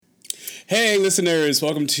Hey, listeners,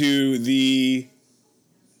 welcome to the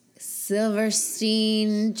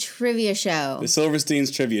Silverstein Trivia Show. The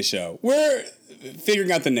Silverstein's Trivia Show. We're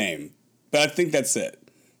figuring out the name, but I think that's it.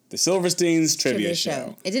 The Silverstein's Trivia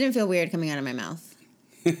Show. It didn't feel weird coming out of my mouth.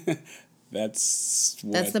 That's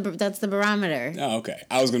the barometer. Oh, okay.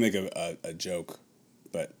 I was going to make a joke,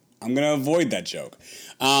 but I'm going to avoid that joke.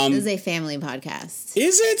 This is a family podcast.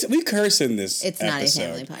 Is it? We curse in this It's episode. not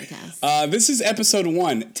a family podcast. This is episode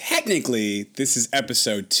 1. Technically, this is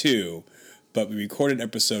episode 2, but we recorded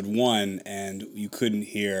episode 1 and you couldn't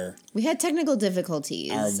hear. We had technical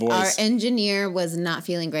difficulties. Our voice. Our engineer was not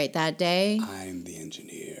feeling great that day. I'm the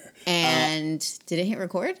engineer. And did it hit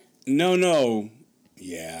record? No.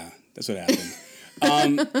 Yeah, that's what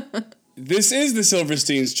happened. This is the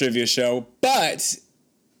Silverstein's Trivia Show, but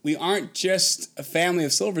we aren't just a family of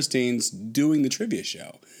Silversteins doing the trivia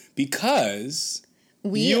show because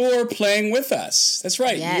you're playing with us. That's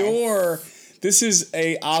right. Yes. This is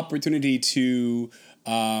a opportunity to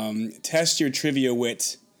test your trivia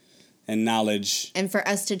wit and knowledge, and for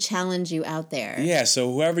us to challenge you out there. Yeah.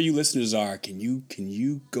 So whoever you listeners are, can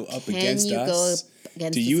you go up against us? Go up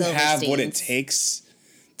against Do you the have what it takes?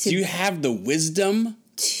 Do you have the wisdom?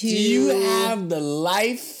 Do you have the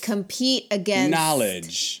life? Compete against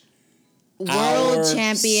knowledge. World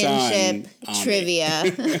Championship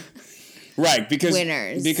trivia. Right, because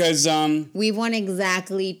winners. Because we've won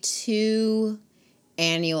exactly 2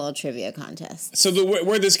 annual trivia contests. So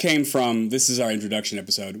where this came from, this is our introduction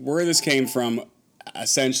episode. Where this came from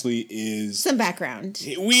essentially is some background.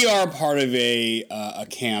 We are part of a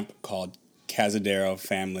camp called Cazadero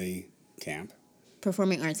Family Camp.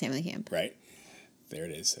 Performing Arts Family Camp. Right. There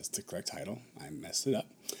it is. That's the correct title. I messed it up.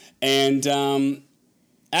 And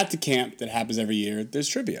at the camp that happens every year, there's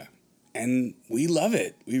trivia. And we love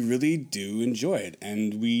it. We really do enjoy it.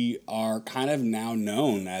 And we are kind of now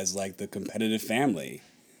known as like the competitive family.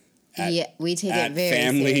 We take it very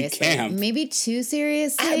family seriously. Camp. Maybe too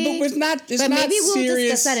seriously. But it's not maybe we'll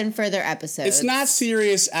serious. discuss that in further episodes. It's not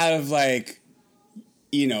serious out of like,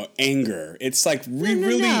 anger. It's like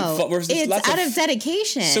really fun. It's out of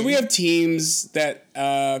dedication. So we have teams that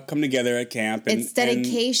come together at camp. And, it's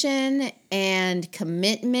dedication and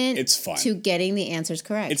commitment. It's fun. To getting the answers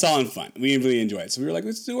correct. It's all in fun. We really enjoy it. So we were like,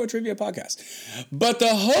 let's do a trivia podcast. But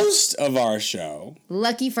the host of our show,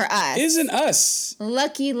 lucky for us, isn't us.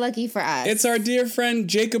 Lucky for us. It's our dear friend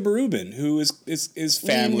Jacob Rubin, who is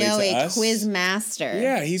family to us. A quiz master.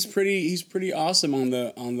 Yeah, he's pretty awesome on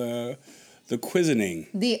the quizzing.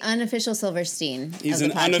 The unofficial Silverstein. He's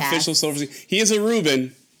an unofficial Silverstein. He is a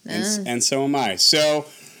Rubin, and so am I. So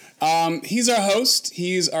he's our host.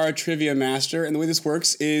 He's our trivia master. And the way this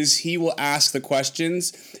works is he will ask the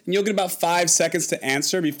questions, and you'll get about 5 seconds to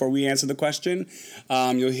answer before we answer the question.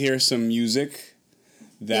 You'll hear some music.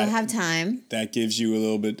 You'll have time. That gives you a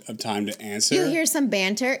little bit of time to answer. You'll hear some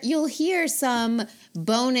banter. You'll hear some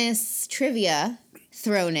bonus trivia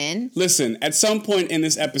thrown in. Listen, at some point in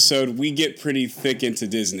this episode, we get pretty thick into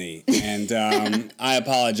Disney, and I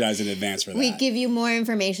apologize in advance for that. We give you more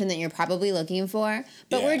information than you're probably looking for,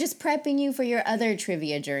 but we're just prepping you for your other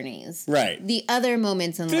trivia journeys. Right. The other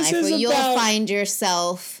moments in life where you'll find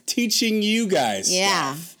yourself teaching you guys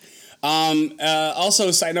stuff. Also,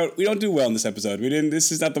 side note, we don't do well in this episode.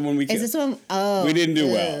 This is not the one we. Is this one? Oh, we didn't do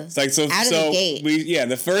well. It's like out of the gate.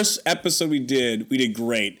 The first episode we did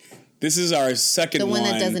great. This is our second one. The one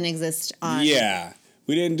that doesn't exist on. Yeah.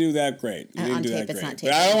 We didn't do that great. On tape, it's not tape.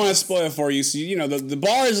 But I don't want to spoil it for you. So, the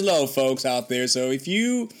bar is low, folks, out there. So if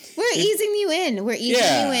you... We're easing you in. We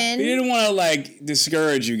didn't want to,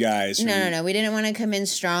 discourage you guys. No. We didn't want to come in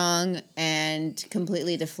strong and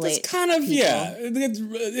completely deflate. It's kind of,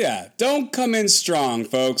 people. Yeah. Don't come in strong,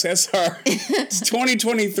 folks. That's it's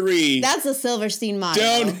 2023. That's a Silverstein motto.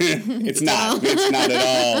 It's not. It's not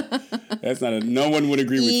at all. That's not no one would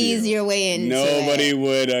agree with you. Ease your way into Nobody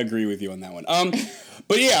would agree with you on that one.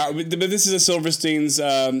 But this is a Silverstein's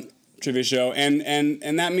trivia show,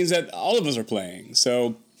 and that means that all of us are playing.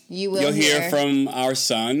 So you'll hear from our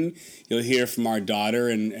son, you'll hear from our daughter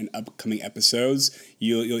in upcoming episodes.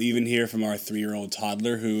 You'll even hear from our 3-year-old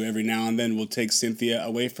toddler, who every now and then will take Cynthia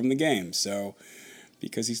away from the game. So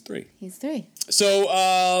because he's 3. He's 3.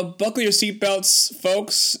 So buckle your seatbelts,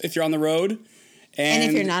 folks, if you're on the road, and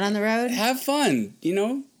if you're not on the road, have fun.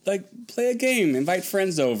 Play a game, invite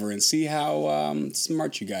friends over, and see how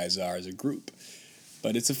smart you guys are as a group.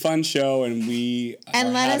 But it's a fun show, and we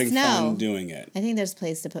are having fun doing it. I think there's a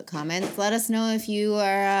place to put comments. Let us know if you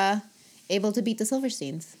are able to beat the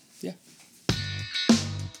Silversteins. Yeah.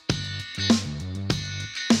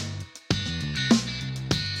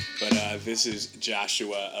 But this is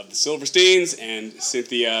Joshua of the Silversteins and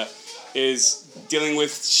Cynthia is dealing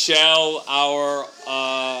with Shell, our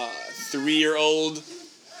 3-year-old.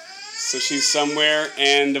 So she's somewhere.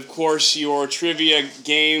 And, of course, your trivia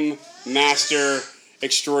game master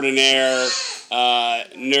extraordinaire,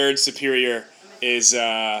 nerd superior, is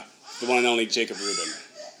the one and only Jacob Rubin.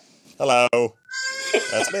 Hello.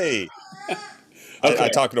 That's me. Okay. I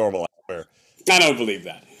talk normal, I swear. I don't believe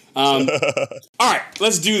that. All right,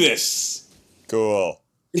 let's do this. Cool.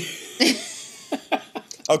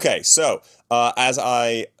 Okay, so as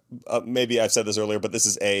maybe I've said this earlier, but this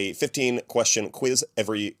is a 15-question quiz.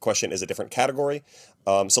 Every question is a different category.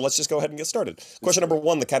 So let's just go ahead and get started. Question number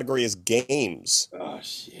 1, the category is games. Oh,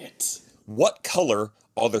 shit. What color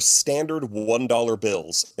are the standard $1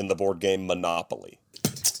 bills in the board game Monopoly?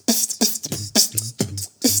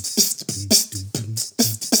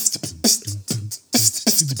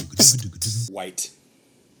 White.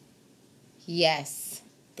 Yes.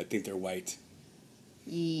 I think they're white.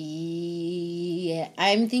 Yeah,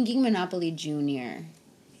 I'm thinking Monopoly Junior.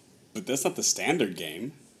 But that's not the standard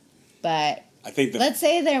game. But I think let's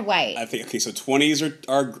say they're white. I think, okay, so 20s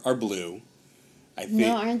are blue. I think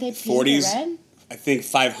no, aren't they pink 40s, or red? I think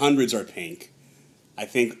 500s are pink. I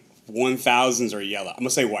think 1000s are yellow. I'm going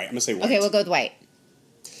to say white. Okay, we'll go with white.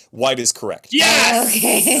 White is correct. Yes!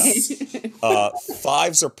 Okay.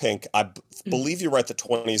 Fives are pink. I believe you're right that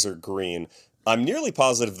 20s are green. I'm nearly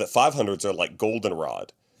positive that 500s are like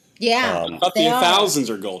goldenrod. Yeah. I thought the 1000s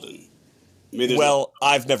are golden. Well,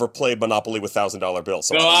 I've never played Monopoly with $1,000 bills.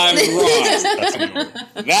 So I'm wrong.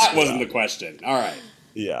 That wasn't the question. All right.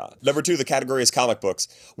 Yeah. Number 2, the category is comic books.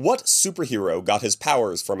 What superhero got his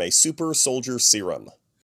powers from a super soldier serum?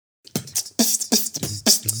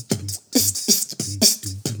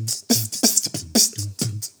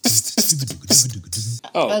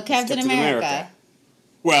 Oh, Captain America.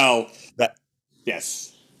 Well,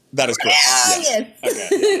 yes. That is correct. Yes. Okay.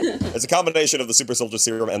 It's a combination of the super soldier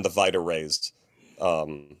serum and the Vita rays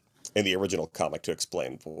in the original comic to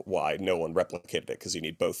explain why no one replicated it, because you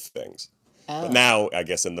need both things. Oh. But now, I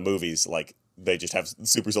guess in the movies, like, they just have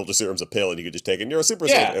super soldier serum's a pill and you could just take it and you're a super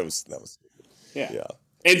soldier. That was yeah.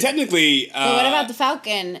 And technically... but what about the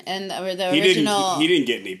Falcon and the original... He didn't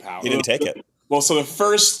get any power. He didn't take it. Well, so the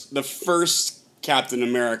first Captain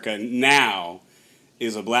America now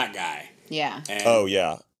is a black guy. Yeah. Oh,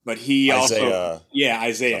 yeah. But he Isaiah.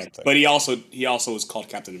 Isaiah. But he also was called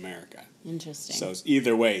Captain America. Interesting. So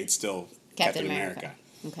either way, it's still Captain America.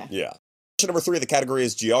 Okay. Yeah. Question number 3, the category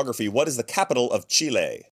is geography. What is the capital of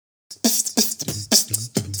Chile?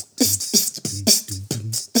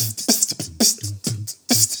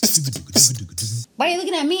 Why are you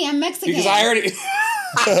looking at me? I'm Mexican. Because I already...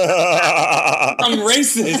 I'm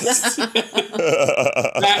racist.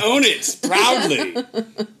 I own it proudly.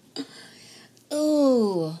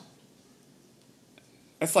 Ooh.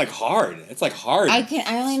 That's like hard. It's like hard. I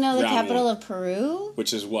only know the capital of Peru.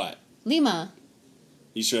 Which is what? Lima.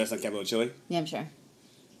 You sure that's not the capital of Chile? Yeah, I'm sure.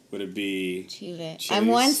 Would it be Chile?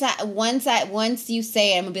 Once you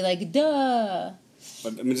say it, I'm gonna be like, duh.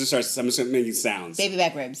 But I'm just making sounds. Baby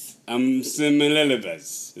back ribs.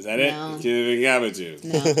 Similibus. Is that it? No. No.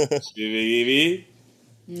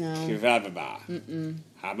 No. Mm-mm.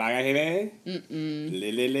 Habagahibe? Mm-mm.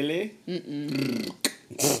 Lili? Mm-mm.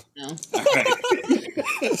 No. All right.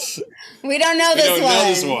 We don't know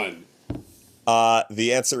this one.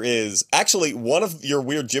 The answer is actually one of your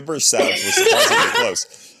weird gibberish sounds was surprisingly close.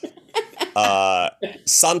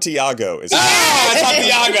 Santiago is.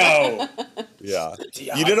 Santiago. Yeah,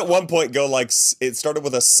 you did at one point go like it started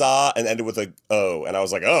with a sa and ended with a o, and I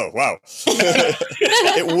was like, oh wow,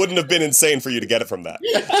 it wouldn't have been insane for you to get it from that.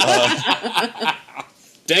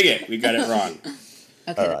 Dang it, we got it wrong.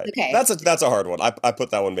 Okay. All right. Okay. That's a hard one. I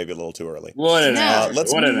put that one maybe a little too early. What an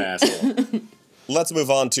asshole. Let's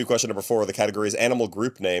move on to question number 4. The category is animal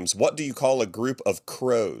group names. What do you call a group of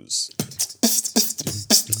crows?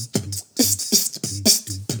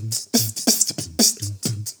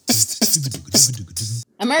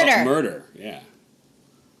 A murder. Murder, yeah.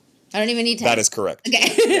 I don't even need to. That is correct.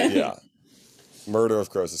 Okay. Yeah. Murder of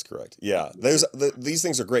crows is correct. Yeah. These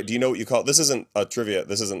things are great. Do you know what you call... This isn't a trivia.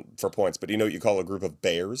 This isn't for points, but do you know what you call a group of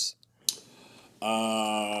bears?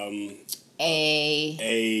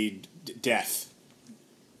 Death.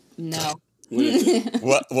 No.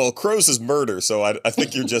 Well, crows is murder, so I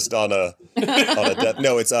think you're just on a death.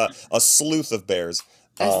 No, it's a sleuth of bears.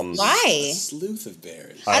 Why? Sleuth of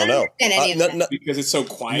bears. I don't know. Because it's so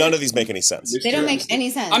quiet. None of these make any sense. They don't make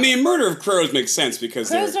any sense. I mean, murder of crows makes sense because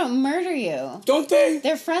crows don't murder you. Don't they?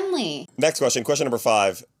 They're friendly. Next question. Question number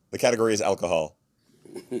 5. The category is alcohol.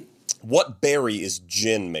 What berry is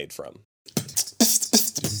gin made from?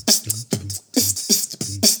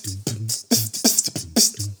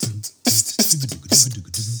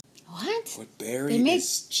 berry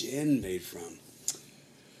is gin made from?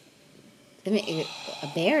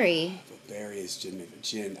 A berry? What berry is gin made from?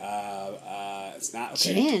 Gin. It's not...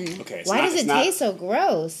 Okay. Gin? Okay. Why does it taste so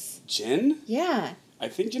gross? Gin? Yeah. I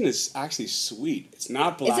think gin is actually sweet. It's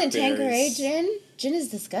not blackberries. Isn't Tanqueray gin? Gin is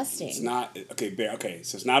disgusting. It's not... Okay,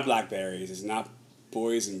 so it's not blackberries. It's not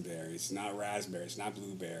boysenberries. It's not raspberries. It's not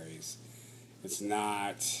blueberries. It's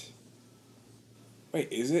not... Wait,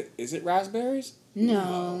 is it raspberries?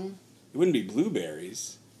 No. It wouldn't be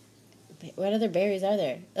blueberries. What other berries are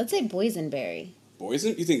there? Let's say boysenberry. You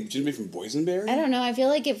think gin made from boysenberry? I don't know. I feel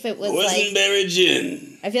like if it was boysenberry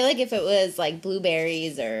gin. I feel like if it was like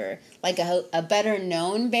blueberries or like a better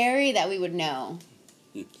known berry that we would know.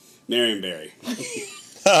 Marionberry.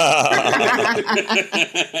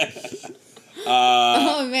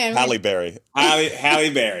 Oh man, Halle Berry.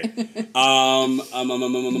 Halle Berry. I'm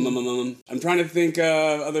trying to think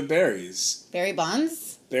of other berries. Barry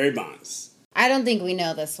Bonds. Barry Bonds. I don't think we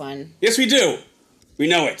know this one. Yes, we do. We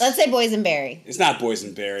know it. Let's say boysenberry. It's not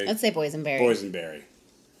boysenberry. Let's say boysenberry. Boysenberry.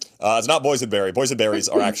 It's not boysenberry.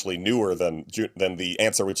 Boysenberries are actually newer than the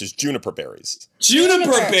answer, which is juniper berries.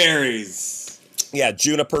 Juniper berries. Yeah,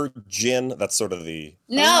 juniper, gin, that's sort of the...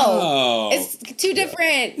 No. Oh. It's two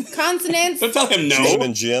different consonants. Don't tell him no. Name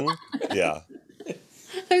and gin? Yeah.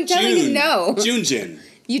 I'm telling you no. June gin.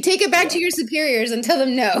 You take it back to your superiors and tell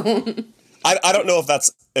them no. I don't know if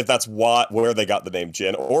that's where they got the name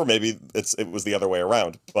gin, or maybe it was the other way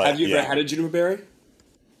around. But have you ever had a juniper berry?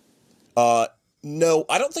 No,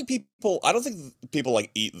 I don't think people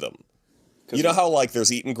like eat them. You know how like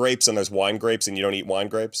there's eaten grapes and there's wine grapes and you don't eat wine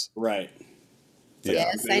grapes? Right. Yeah.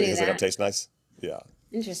 Yes, I knew Because that. they don't taste nice? Yeah.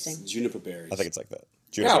 Interesting. Juniper berries. I think it's like that.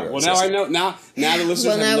 Yeah, well now I know. Now the listeners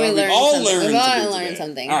Well, now have we learned. We've all learned something. learned We've all something learned today.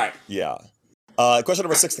 something. All right. Yeah. Question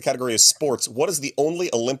number 6, the category is sports. What is the only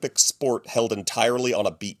Olympic sport held entirely on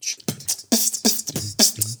a beach?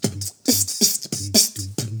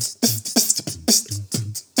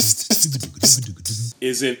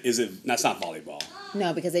 Is it? That's not volleyball.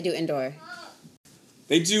 No, because they do indoor.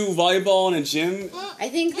 They do volleyball in a gym I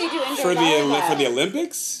think they do indoor for the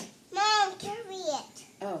Olympics. Mom, carry it.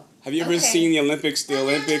 Oh. Have you ever seen the Olympics? The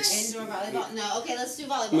Olympics. Indoor volleyball? No. Okay, let's do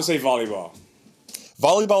volleyball. I'm gonna say volleyball.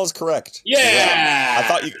 Volleyball is correct. Yeah! I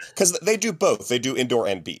thought because they do both. They do indoor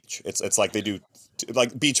and beach. It's like they do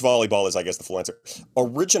like beach volleyball is I guess the full answer.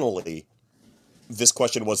 Originally, this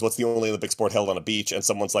question was what's the only Olympic sport held on a beach, and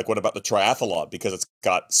someone's like, what about the triathlon because it's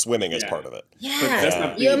got swimming as part of it.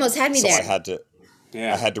 Yeah. You almost had me So there.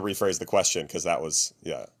 I had to rephrase the question because that was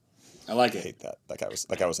I like I it. hate that.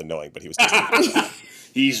 That guy was annoying, but he was just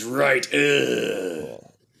He's right. Ugh.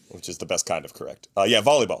 which is the best kind of correct.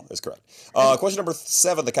 Volleyball is correct. Question number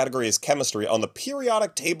 7, the category is chemistry. On the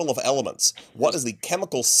periodic table of elements, what is the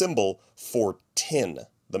chemical symbol for tin,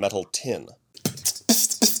 the metal tin?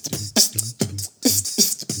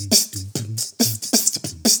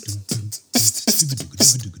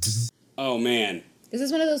 Oh man. Is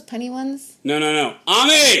this one of those punny ones? No.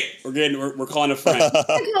 Ami! We're calling a friend.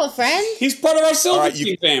 I call a friend. He's part of our Silverstein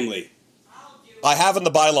you- family. I have in the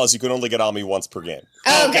bylaws you can only get Ami once per game.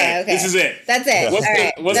 Oh, okay. This is it. That's it. What's All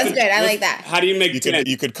right. That's good. I like that. How do you make 10?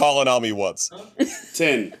 You could call an Ami once.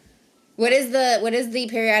 10. What is the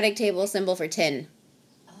periodic table symbol for tin?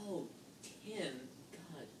 Oh, tin.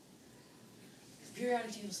 God.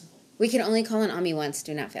 Periodic table symbol. We can only call an Ami once.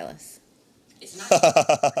 Do not fail us. It's not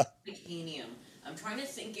titanium. I'm trying to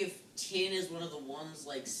think if tin is one of the ones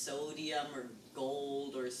like sodium or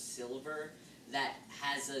gold or silver that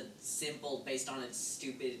has a symbol based on its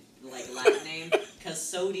stupid like Latin name. Because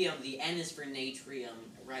sodium, the N is for natrium,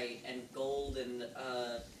 right? And gold and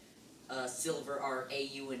silver are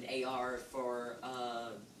AU and AR for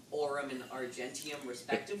aurum and argentium,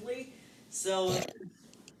 respectively. So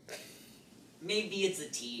maybe it's a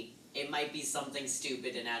T. It might be something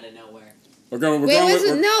stupid and out of nowhere. No, it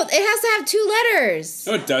has to have 2 letters.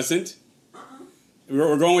 No, it doesn't.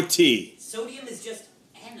 We're going with T. Sodium is just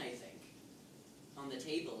N, I think. On the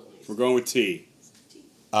table, at least. We're going with T.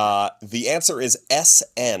 The answer is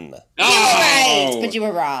SN. You were right, but you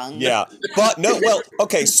were wrong. Yeah, but no. Well,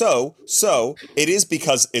 okay. So it is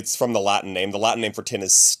because it's from the Latin name. The Latin name for tin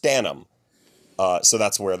is stannum. So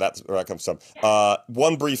that's where that comes from.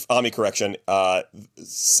 One brief Ami correction.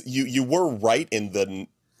 You were right in the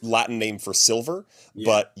Latin name for silver,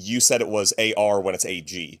 but you said it was AR when it's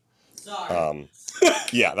AG. Sorry.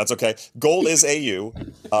 Yeah, that's okay. Gold is AU,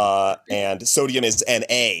 and sodium is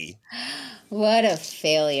NA. What a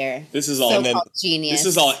failure. This is all genius. This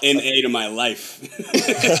is all NA to my life.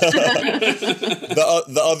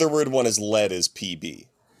 The other weird one is lead is PB.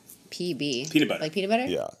 PB. Peanut butter. Like peanut butter?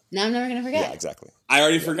 Yeah. No, I'm never going to forget. Yeah, exactly. I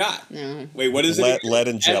already forgot. No. Wait, what is it? Lead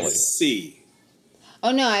and jelly. SC.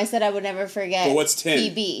 Oh, no, I said I would never forget. But what's tin?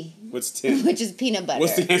 PB. What's tin? Which is peanut butter.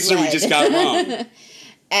 What's the answer we just got wrong?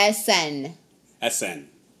 SN. SN.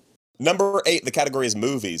 Number 8, the category is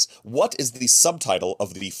movies. What is the subtitle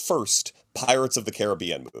of the first Pirates of the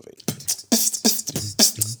Caribbean movie?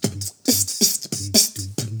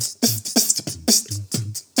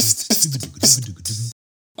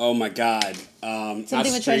 Oh my God.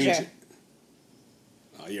 Something with treasure.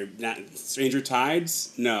 Oh, you're not Stranger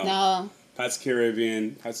Tides? No. No. Pirates of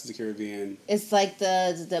the Caribbean. It's like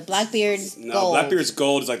the Blackbeard's No, gold. Blackbeard's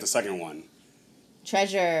Gold is like the second one.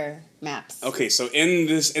 Treasure maps. Okay, so in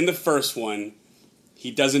the first one, he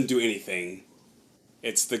doesn't do anything.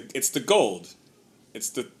 It's the gold.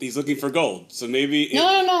 He's looking for gold. So maybe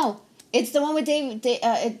No. It's the one with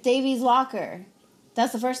Davy's Locker.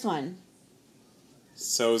 That's the first one.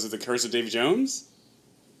 So is it the Curse of Davy Jones?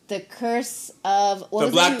 The Curse of The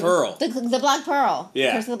Black Pearl. The Black Pearl.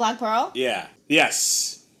 Yeah. Curse of the Black Pearl. Yeah.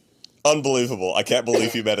 Yes. Unbelievable. I can't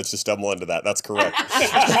believe you managed to stumble into that. That's correct. All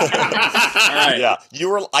right. Yeah.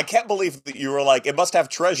 I can't believe that you were like, it must have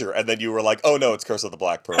treasure, and then you were like, oh no, it's Curse of the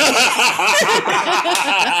Black Pearl.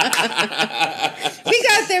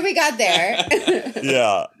 We got there.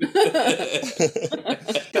 Yeah.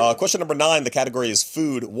 Question number 9, the category is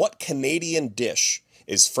food. What Canadian dish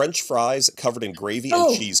is French fries covered in gravy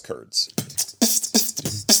and cheese curds?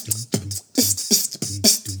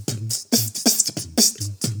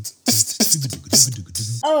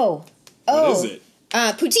 What is it?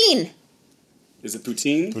 Poutine. Is it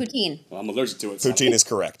poutine? Poutine. Well, I'm allergic to it. Poutine is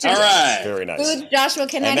correct. All right. Very nice. Food Joshua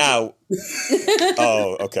cannot. And now,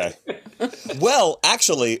 oh, okay. Well,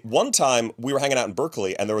 actually, one time we were hanging out in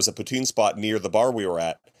Berkeley, and there was a poutine spot near the bar we were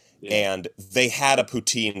at, and they had a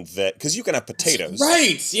poutine that, because you can have potatoes.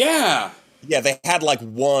 Right, yeah. Yeah, they had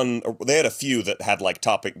they had a few that had like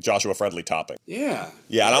Joshua-friendly topping. Yeah.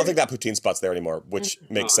 Yeah, and I don't think that poutine spot's there anymore, which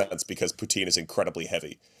makes sense because poutine is incredibly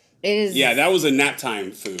heavy. It is. Yeah, that was a nap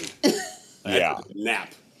time food. Yeah.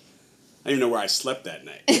 Nap. I don't even know where I slept that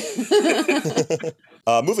night.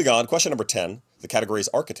 Moving on, question number 10. The category is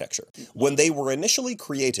architecture. When they were initially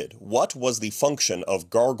created, what was the function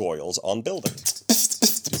of gargoyles on buildings?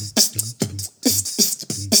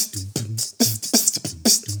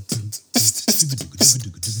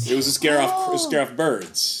 It was to scare off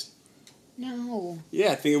birds. No.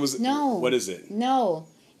 Yeah, I think it was. No. What is it? No.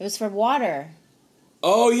 It was for water.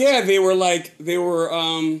 Oh yeah, they were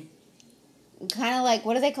Kind of like,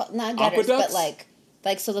 what are they called? Not gutters, aqueducts? but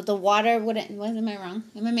like so that the water wouldn't. What am I wrong?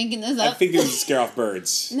 Am I making this I up? think it was to scare off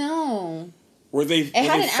birds. No. Were they? It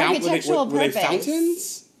had an architectural were they purpose.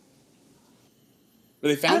 fountains? Were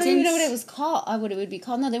they I fountains? don't even know what it was called. What it would be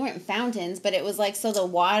called? No, they weren't fountains, but it was like so the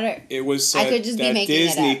water. It was so I could just be that making it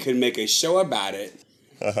Disney up. could make a show about it.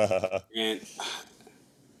 And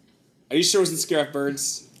are you sure it wasn't scare off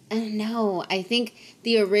birds? No, I think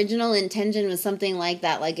the original intention was something like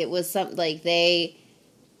that. Like it was something like they.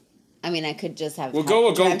 I mean, I could just have. Well,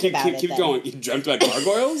 go. Keep going. You dreamt about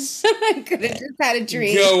gargoyles? I could have just had a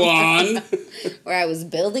dream. Go on. Where I was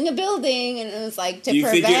building a building, and it was like to Do you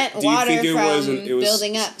think prevent water it from was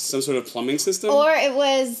building up. Some sort of plumbing system? Or it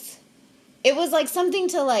was like something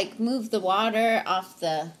to like move the water off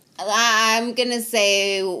the. I'm gonna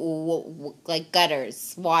say like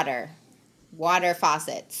gutters, water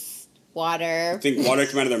faucets, water. You think water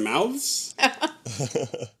came out of their mouths?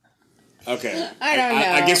 Okay. I don't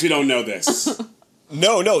know. I guess we don't know this.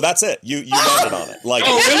 No, that's it. You landed on it. Like,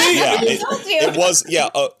 really? Yeah, It was. Yeah,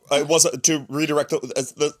 it was to redirect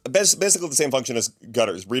basically the same function as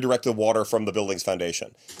gutters. Redirect the water from the building's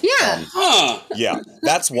foundation. Yeah. Yeah,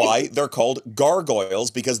 that's why they're called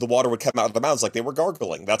gargoyles, because the water would come out of their mouths like they were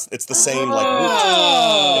gargling. It's the same like.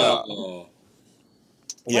 Oh.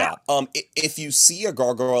 Yeah. If you see a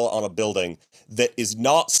gargoyle on a building that is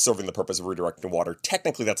not serving the purpose of redirecting water,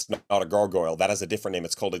 technically that's not a gargoyle. That has a different name.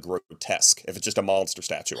 It's called a grotesque. If it's just a monster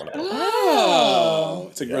statue on a building. Oh.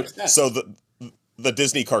 It's a grotesque. So the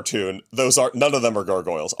Disney cartoon, none of them are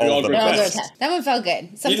gargoyles. All of them They're all are grotesque. That one felt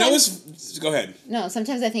good. Sometimes, Go ahead. No,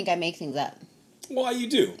 sometimes I think I make things up. Well, you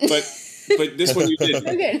do, but this one you did.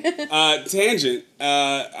 Okay. Tangent.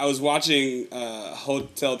 I was watching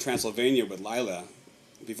Hotel Transylvania with Lila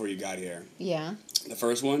before you got here. Yeah. The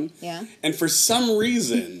first one. Yeah. And for some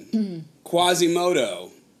reason,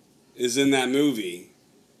 Quasimodo is in that movie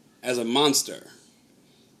as a monster,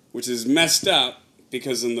 which is messed up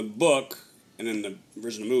because in the book and in the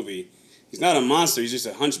original movie, he's not a monster. He's just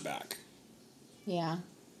a hunchback. Yeah.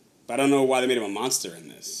 But I don't know why they made him a monster in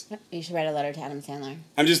this. You should write a letter to Adam Sandler.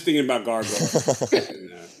 I'm just thinking about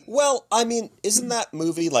Gargoyle. Well, I mean, isn't that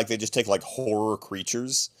movie like they just take like horror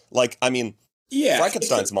creatures? Like, I mean, yeah,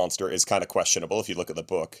 Frankenstein's monster is kind of questionable if you look at the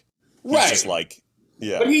book. He's right. just like,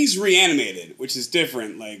 yeah. But he's reanimated, which is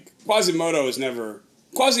different. Like, Quasimodo is never...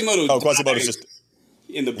 Quasimodo's just...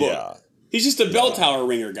 In the book. Yeah. He's just a bell tower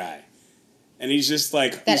ringer guy. And he's just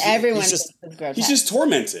like... Everyone thinks is grotesque. He's just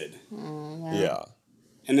tormented. Oh, wow. Yeah.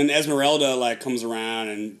 And then Esmeralda, like, comes around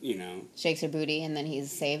and, you know... shakes her booty, and then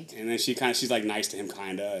he's saved. And then she's, like, nice to him,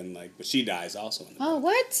 kinda, and, like... But she dies also. Oh,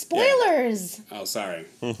 what? Spoilers! Yeah. Oh, sorry.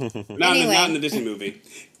 Not in the Disney movie.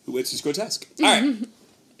 Which is grotesque. All right.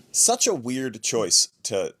 Such a weird choice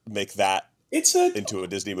to make that into a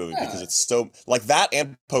Disney movie because it's so... Like, that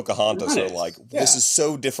and Pocahontas are, like, this is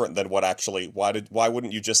so different than what actually... Why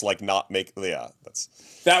wouldn't you just, like, not make... Yeah, that's...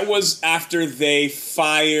 That was after they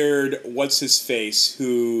fired what's-his-face,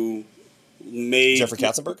 who made... Jeffrey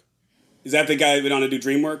Katzenberg? Is that the guy that went on to do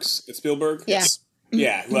DreamWorks at Spielberg? Yeah.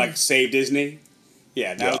 Yeah, who, like, saved Disney?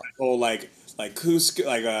 Yeah, that was the whole,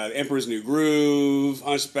 Emperor's New Groove,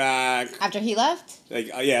 Hunchback. After he left?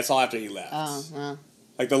 It's all after he left. Oh, well.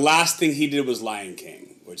 Like, the last thing he did was Lion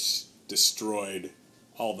King, which destroyed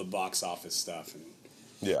all the box office stuff. And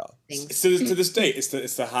yeah. It's to this date, it's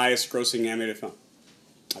the highest-grossing animated film.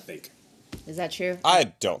 I think. Is that true?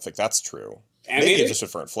 I don't think that's true. Animated? Maybe just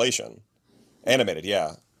for inflation. Animated,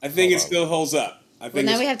 yeah. I think it still holds up.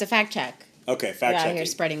 Now we have to fact check. Okay, fact check. We're out here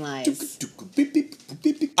spreading lies.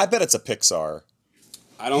 I bet it's a Pixar.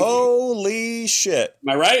 I don't. Holy shit! Am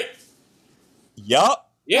I right? Yup.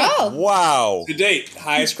 Yeah. Oh. Wow. To date,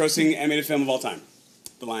 highest grossing animated film of all time,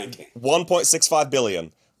 The Lion King. 1.65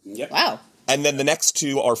 billion. Yep. Wow. And then the next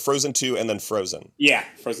two are Frozen 2 and then Frozen. Yeah,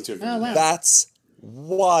 Frozen 2. Oh, wow. That's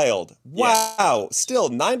wild. Wow. Yeah. Still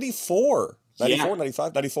 94. 94, Yeah.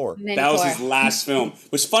 95, 94. 94. That was his last film.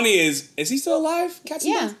 What's funny is he still alive? Katzenberg?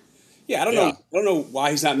 Yeah. Yeah, I don't know. I don't know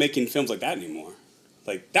why he's not making films like that anymore.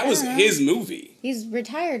 Like, that was his movie. He's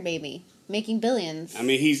retired, baby. Making billions. I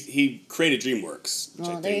mean, he created DreamWorks.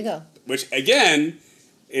 Well, there you go. Which, again,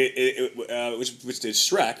 which did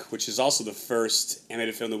Shrek, which is also the first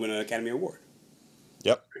animated film to win an Academy Award.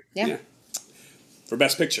 Yep. Yeah. For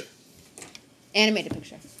Best Picture. Animated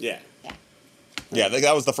picture. Yeah. Yeah,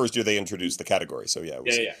 that was the first year they introduced the category, so yeah. It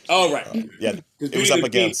was, Yeah. Oh, right. It was up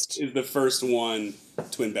against... is the first one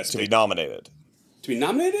to win Best Picture. To be nominated. To be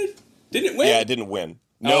nominated? Didn't it win? Yeah, it didn't win.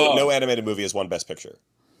 No animated movie has won Best Picture.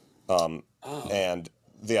 And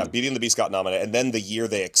Beauty and the Beast got nominated, and then the year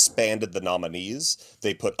they expanded the nominees,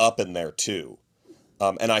 they put Up in there too.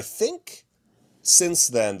 And I think since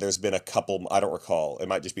then there's been a couple. I don't recall. It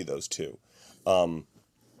might just be those two.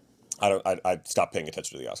 I stopped paying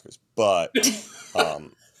attention to the Oscars, but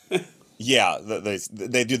yeah,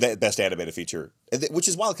 they do that Best Animated Feature, which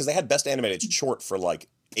is wild because they had Best Animated Short for like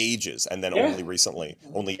ages, and then only recently,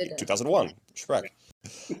 only 2001, Shrek.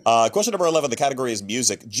 Question number 11. The category is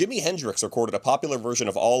music. Jimi Hendrix recorded a popular version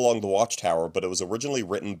of All Along the Watchtower, but it was originally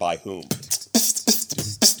written by whom?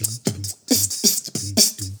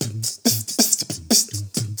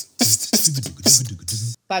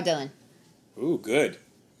 Bob Dylan. Ooh, good.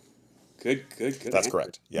 Good. That's answer.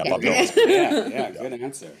 correct. Yeah, Bob Dylan. Yeah, good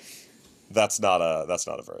answer. That's not a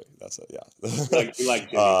very. That's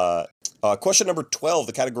a question number 12.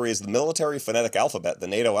 The category is the military phonetic alphabet, the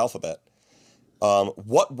NATO alphabet.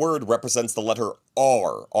 What word represents the letter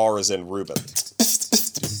R? R is in Reuben.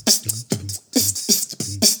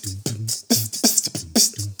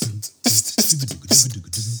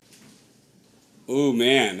 Oh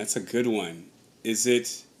man, that's a good one. Is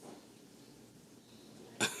it?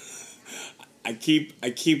 I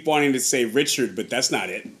keep wanting to say Richard, but that's not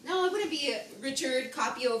it. No, it wouldn't be Richard.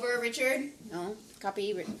 Copy over Richard. No,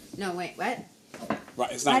 copy. No, wait, what?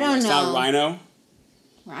 It's not. I don't know. Not Rhino.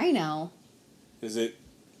 Rhino. Is it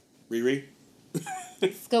Riri?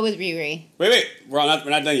 Let's go with Riri. Wait. We're not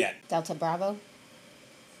done yet. Delta Bravo.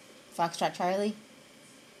 Foxtrot Charlie.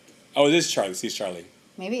 Oh, it is Charlie. C's Charlie.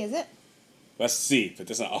 Maybe, is it? That's C, but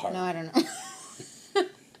that's not R. No, I don't know.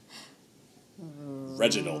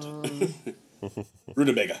 Reginald.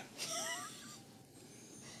 Rutabaga.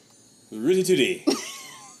 Rudy Tooty.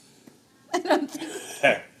 I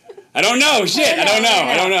don't know. Shit.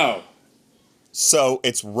 I don't know. So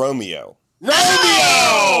it's Romeo.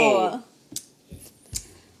 Romeo!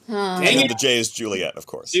 And then the J is Juliet, of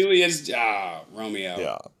course. Juliet's Romeo.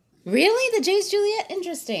 Yeah. Really? The J's Juliet?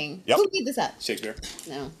 Interesting. Yep. Who made this up? Shakespeare.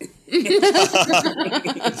 No.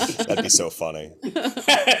 That'd be so funny.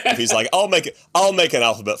 If he's like, I'll make an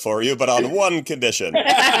alphabet for you, but on one condition.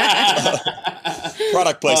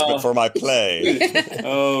 Product placement for my play.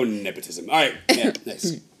 Oh, nepotism. All right. Yeah,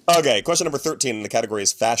 nice. Okay, question number 13 in the category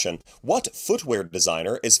is fashion. What footwear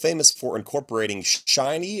designer is famous for incorporating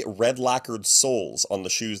shiny, red lacquered soles on the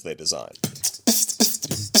shoes they design?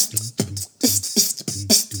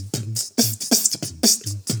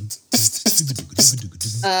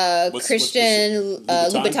 Christian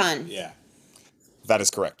Louboutin. Yeah. That is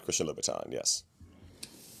correct. Christian Louboutin, yes.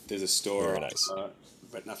 There's a store. Very nice.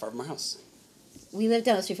 But not far from our house. We live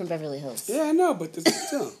down the street from Beverly Hills. Yeah, I know, but there's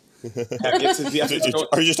still.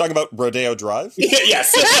 Are you just talking about Rodeo Drive?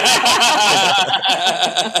 Yes.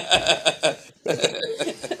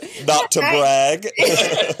 Not to brag.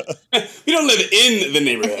 We don't live in the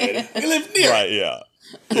neighborhood. We live near. Right, yeah.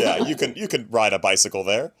 Yeah, you can ride a bicycle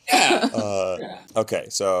there. Yeah. Okay,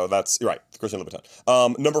 so that's you're right, Christian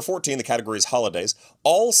Louboutin. Number 14, the category is holidays.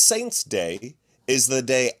 All Saints' Day is the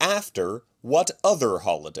day after what other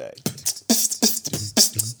holiday?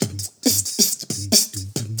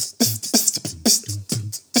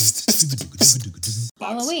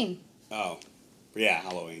 Halloween. Oh, yeah,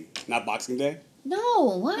 Halloween. Not Boxing Day?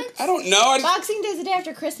 No, what? I don't know. Boxing Day is the day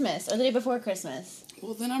after Christmas, or the day before Christmas.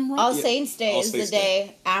 Well, then I'm right. All Saints' Day is the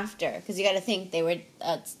day after, because you got to think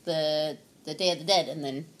that's the Day of the Dead, and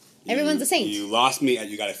then everyone's a saint. You lost me, and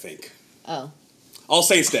you got to think. Oh. All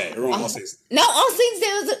Saints' Day. Everyone, All Saints. No, All Saints'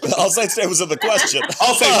 Day was. All Saints' Day was in the question.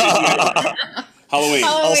 All Saints' Day. Halloween.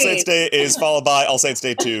 All Saints' Day is followed by All Saints'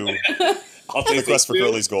 Day 2. The Quest for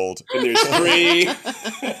Curly's Gold. And there's 3.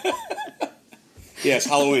 Yes,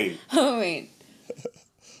 Halloween. Halloween.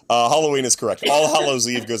 Halloween is correct. All Hallows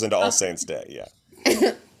Eve goes into All Saints' Day, yeah.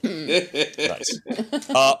 Nice.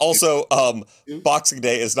 Also, Boxing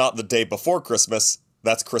Day is not the day before Christmas.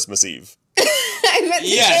 That's Christmas Eve. I meant the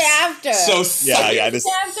day after. So yeah, it is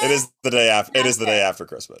the day after. It is the day after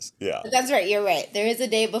Christmas. Yeah. That's right. You're right. There is a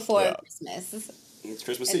day before Christmas. It's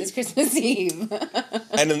Christmas and Eve. It's Christmas Eve.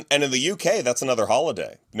 and in the UK, that's another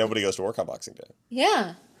holiday. Nobody goes to work on Boxing Day.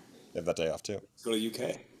 Yeah. They have that day off too. Let's go to the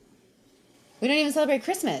UK. We don't even celebrate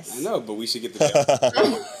Christmas. I know, but we should get the day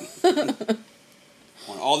off.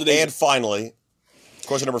 On all the days. And finally,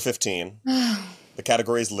 question number 15. The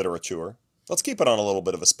category is literature. Let's keep it on a little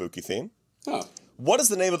bit of a spooky theme. Oh. What is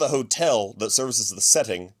the name of the hotel that serves as the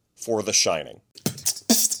setting for The Shining?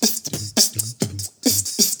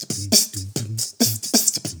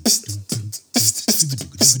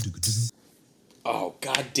 Oh,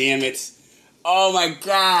 God damn it. Oh, my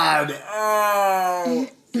God. Oh.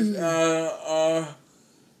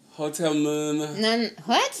 Hotel Moon. None.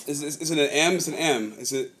 What? Is it an M? It's an M.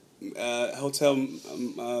 Is it Hotel...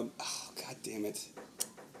 oh, God damn it.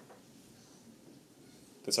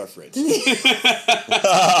 That's our fridge. He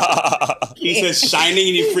says Shining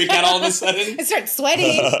and you freak out all of a sudden? I start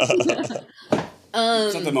sweating.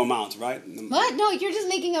 It's not the moment, right? What? No, you're just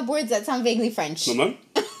making up words that sound vaguely French. Moment?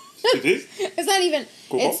 It is? It's not even...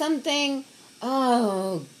 Cool. It's something...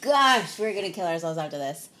 Oh, gosh. We're going to kill ourselves after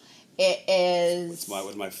this. It is... One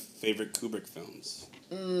of my favorite Kubrick films.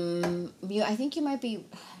 I think you might be...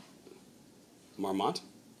 Marmont?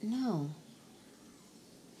 No.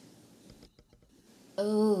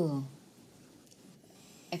 Oh.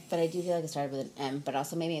 But I do feel like it started with an M, but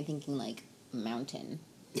also maybe I'm thinking, like, mountain.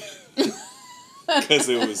 Because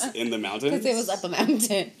it was in the mountains? Because it was up a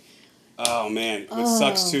mountain. Oh, man. What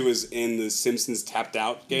sucks, too, is in the Simpsons Tapped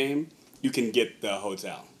Out game, you can get the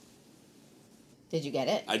hotel. Did you get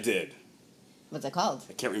it? I did. What's it called?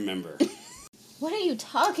 I can't remember. What are you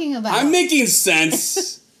talking about? I'm making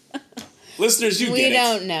sense. Listeners, get it. We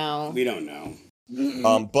don't know. We don't know.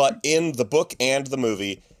 But in the book and the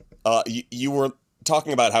movie, you were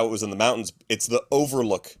talking about how it was in the mountains. It's the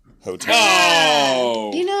Overlook Hotel.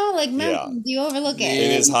 Oh! You know, like mountains, you overlook it.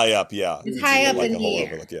 It is high up, yeah. It's high up like in a whole here.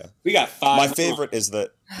 overlook, yeah. We got 5. My favorite is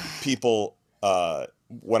that people,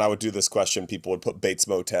 when I would do this question, people would put Bates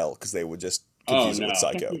Motel because they would just confuse it with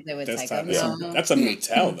Psycho. That's a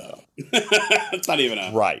motel, though. That's not even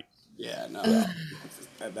a... Right. Yeah, no.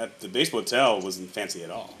 The Bates Motel wasn't fancy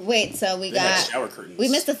at all. Wait, so we had got... shower curtains. We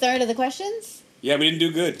missed a third of the questions? Yeah, we didn't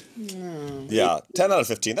do good. No. Yeah, 10 out of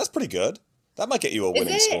 15. That's pretty good. That might get you a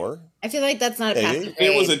winning score. I feel like that's not a passing grade.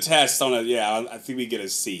 It was a test on I think we get a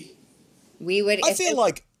C. We would... I feel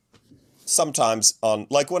like sometimes on...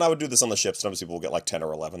 Like when I would do this on the ship, sometimes people will get like 10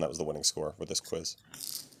 or 11. That was the winning score with this quiz.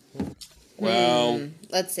 Well...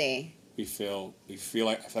 Let's see. I feel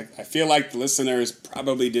like the listeners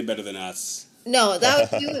probably did better than us. No,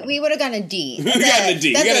 we would have gotten a D. We got a D.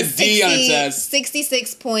 We got a D on a test.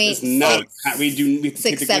 66.67%. We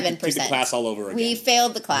take the class all over again. We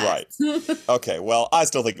failed the class. Right. Okay, well, I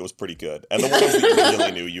still think it was pretty good. And the ones that you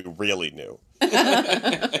really knew, you really knew.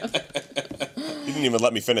 You didn't even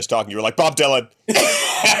let me finish talking. You were like, Bob Dylan.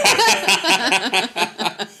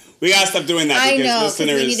 We gotta stop doing that. I know, because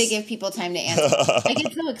we need to give people time to answer. I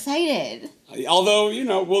get so excited. Although,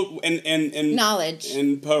 we'll and knowledge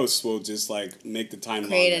in post, we'll just like make the time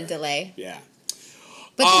create longer. a delay. Yeah.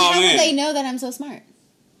 But then how will they know that I'm so smart?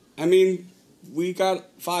 I mean, we got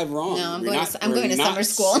 5 wrong. No, I'm going to summer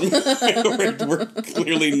school. we're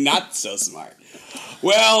clearly not so smart.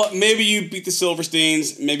 Well, maybe you beat the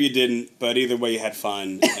Silversteins, maybe you didn't, but either way, you had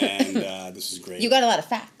fun, and this was great. You got a lot of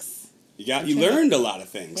facts. You learned a lot of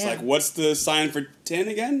things. Yeah. Like, what's the sign for tin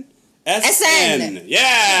again? SN.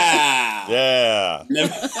 Yeah. Yeah.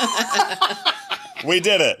 We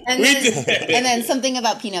did it. And then something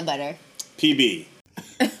about peanut butter. PB.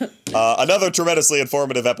 Another tremendously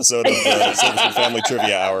informative episode of the Silverstein Family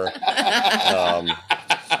Trivia Hour.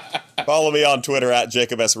 Follow me on Twitter at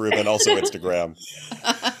Jacob S. Rubin, also Instagram.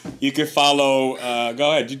 You can follow.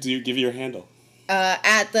 Go ahead. You give your handle.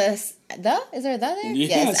 At is there a the there?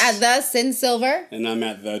 Yes. At the Sin Silver. And I'm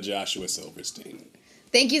at the Joshua Silverstein.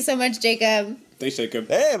 Thank you so much, Jacob. Thanks, Jacob.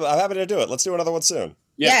 Hey, I'm happy to do it. Let's do another one soon.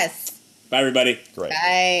 Yes. Bye, everybody. Great.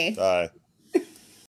 Bye. Bye.